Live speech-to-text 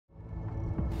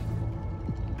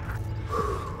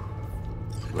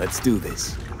Let's do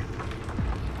this.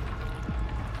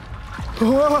 Qui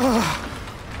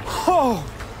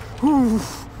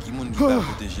moun qui va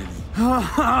protéger lui?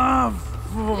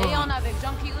 Léon avec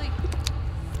Junkie Lee.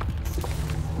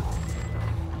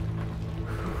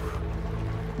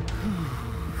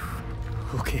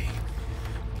 Okay.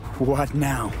 What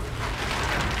now?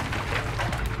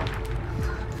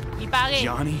 Il paraît.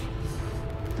 Johnny?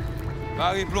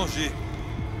 Paris plongé.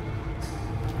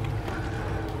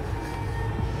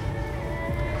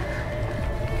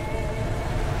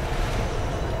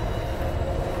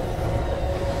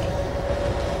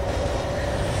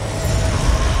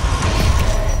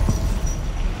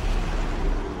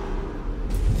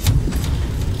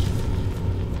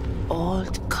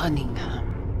 Old Cunningham.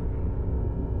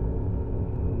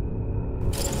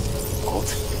 Alt?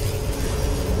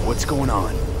 What's going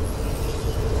on?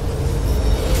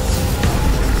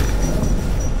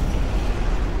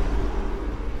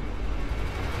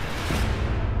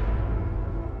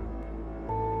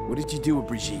 What did you do with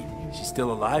Brigitte? She's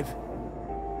still alive?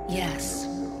 Yes,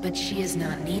 but she is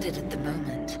not needed at the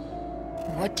moment.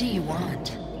 What do you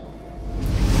want?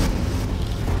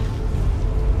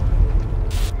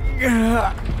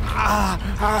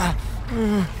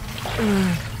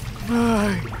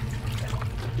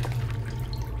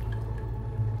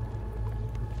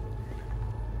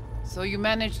 So you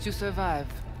managed to survive.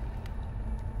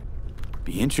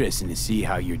 Be interesting to see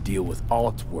how your deal with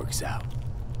Alt works out.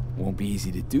 Won't be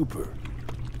easy to dupe her.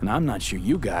 And I'm not sure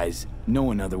you guys know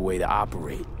another way to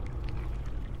operate.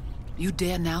 You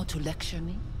dare now to lecture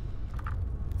me?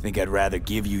 Think I'd rather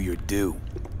give you your due.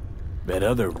 Bet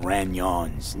other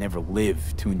Ranyons never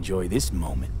lived to enjoy this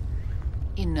moment.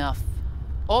 Enough.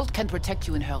 Alt can protect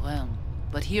you in her realm,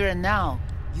 but here and now,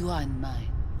 you are in mine.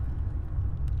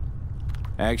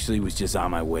 Actually was just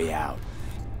on my way out.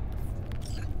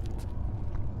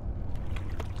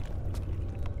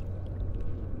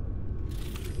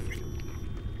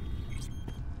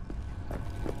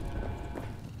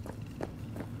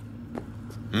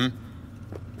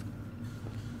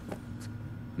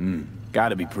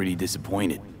 Gotta be pretty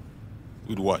disappointed.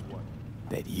 With what?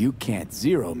 That you can't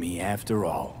zero me after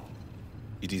all.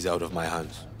 It is out of my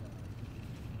hands.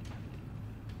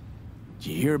 Did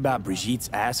you hear about Brigitte's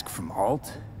ask from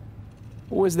Alt?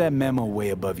 Or was that memo way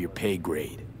above your pay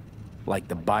grade? Like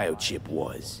the biochip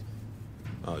was?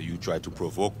 You try to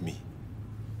provoke me.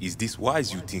 Is this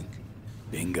wise, you think?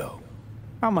 Bingo.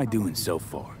 How am I doing so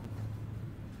far?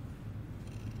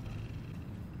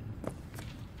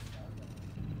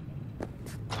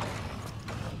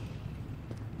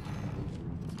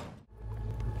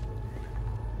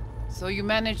 So you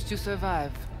managed to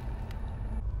survive.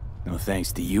 No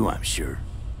thanks to you, I'm sure.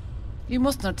 You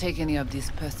must not take any of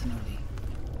this personally.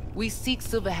 We seek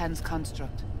Silverhand's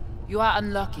construct. You are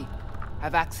unlucky.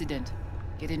 Have accident.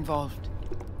 Get involved.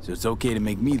 So it's okay to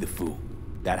make me the fool?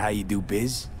 That how you do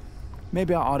biz?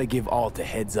 Maybe I ought to give Alt a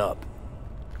heads up.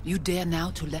 You dare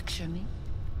now to lecture me?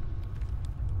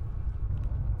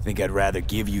 Think I'd rather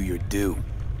give you your due.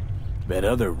 Bet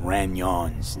other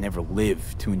Ranyons never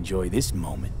lived to enjoy this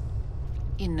moment.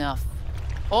 Enough.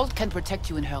 Alt can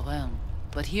protect you in her realm,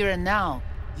 but here and now,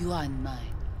 you are in mine.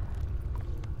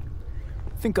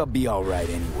 Think I'll be alright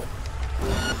anyway.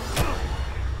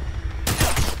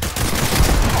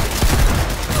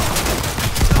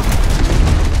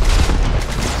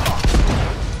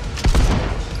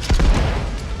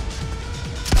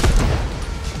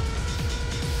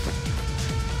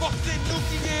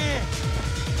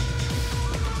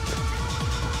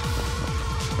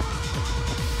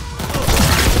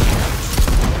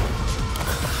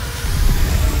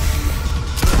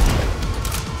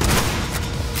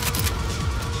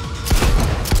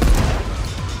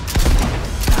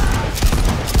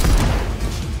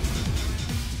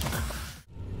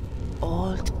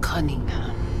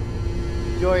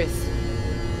 Joris,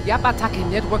 Yap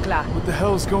attacking network la. What the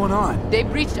hell is going on? They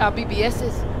breached our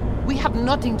BBSs. We have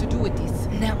nothing to do with this.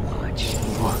 Netwatch.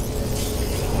 What?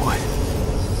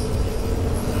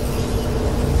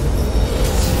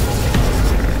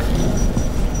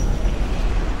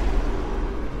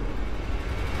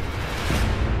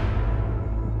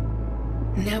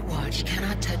 Netwatch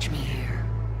cannot touch me here.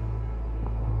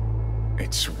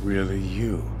 It's really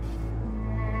you.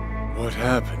 What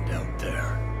happened out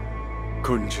there?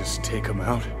 Couldn't just take him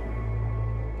out?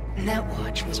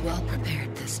 Netwatch was well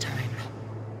prepared this time.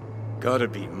 Gotta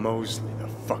be Mosley, the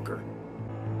fucker.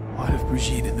 What if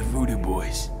Brigitte and the Voodoo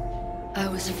Boys? I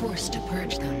was forced to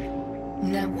purge them.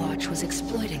 Netwatch was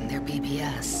exploiting their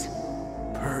BBS.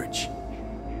 Purge?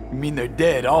 You mean they're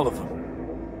dead, all of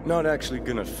them? Not actually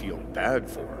gonna feel bad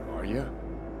for him, are you?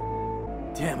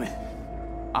 Damn it.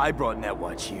 I brought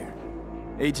Netwatch here.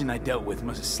 Agent I dealt with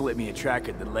must have slipped me a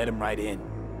tracker that led him right in.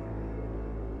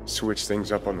 Switch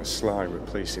things up on the sly,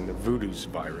 replacing the Voodoo's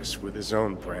virus with his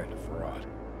own brand of fraud.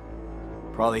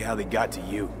 Probably how they got to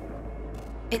you.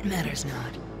 It matters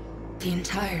not. The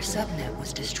entire subnet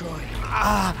was destroyed.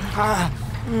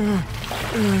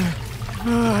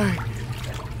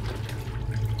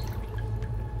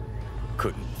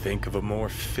 Couldn't think of a more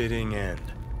fitting end.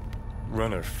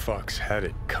 Runner Fox had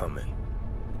it coming.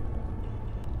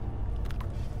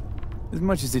 As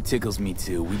much as it tickles me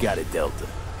too, we got a Delta.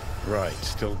 Right,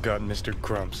 still got Mr.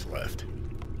 Grumps left.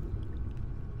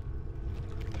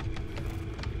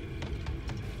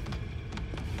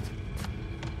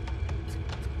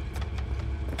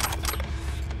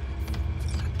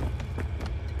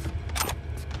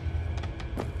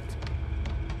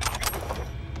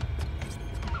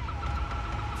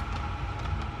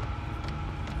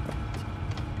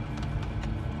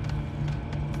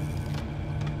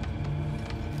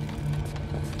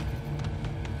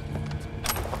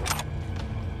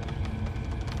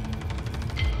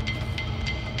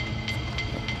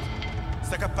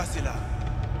 Ça qu'a passé là.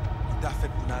 Il t'a fait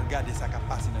pour nous regarder ça qu'a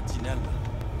passé dans le tunnel.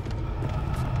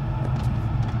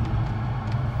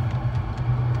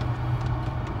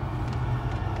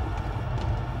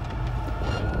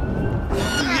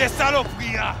 Tu es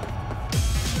saloperie!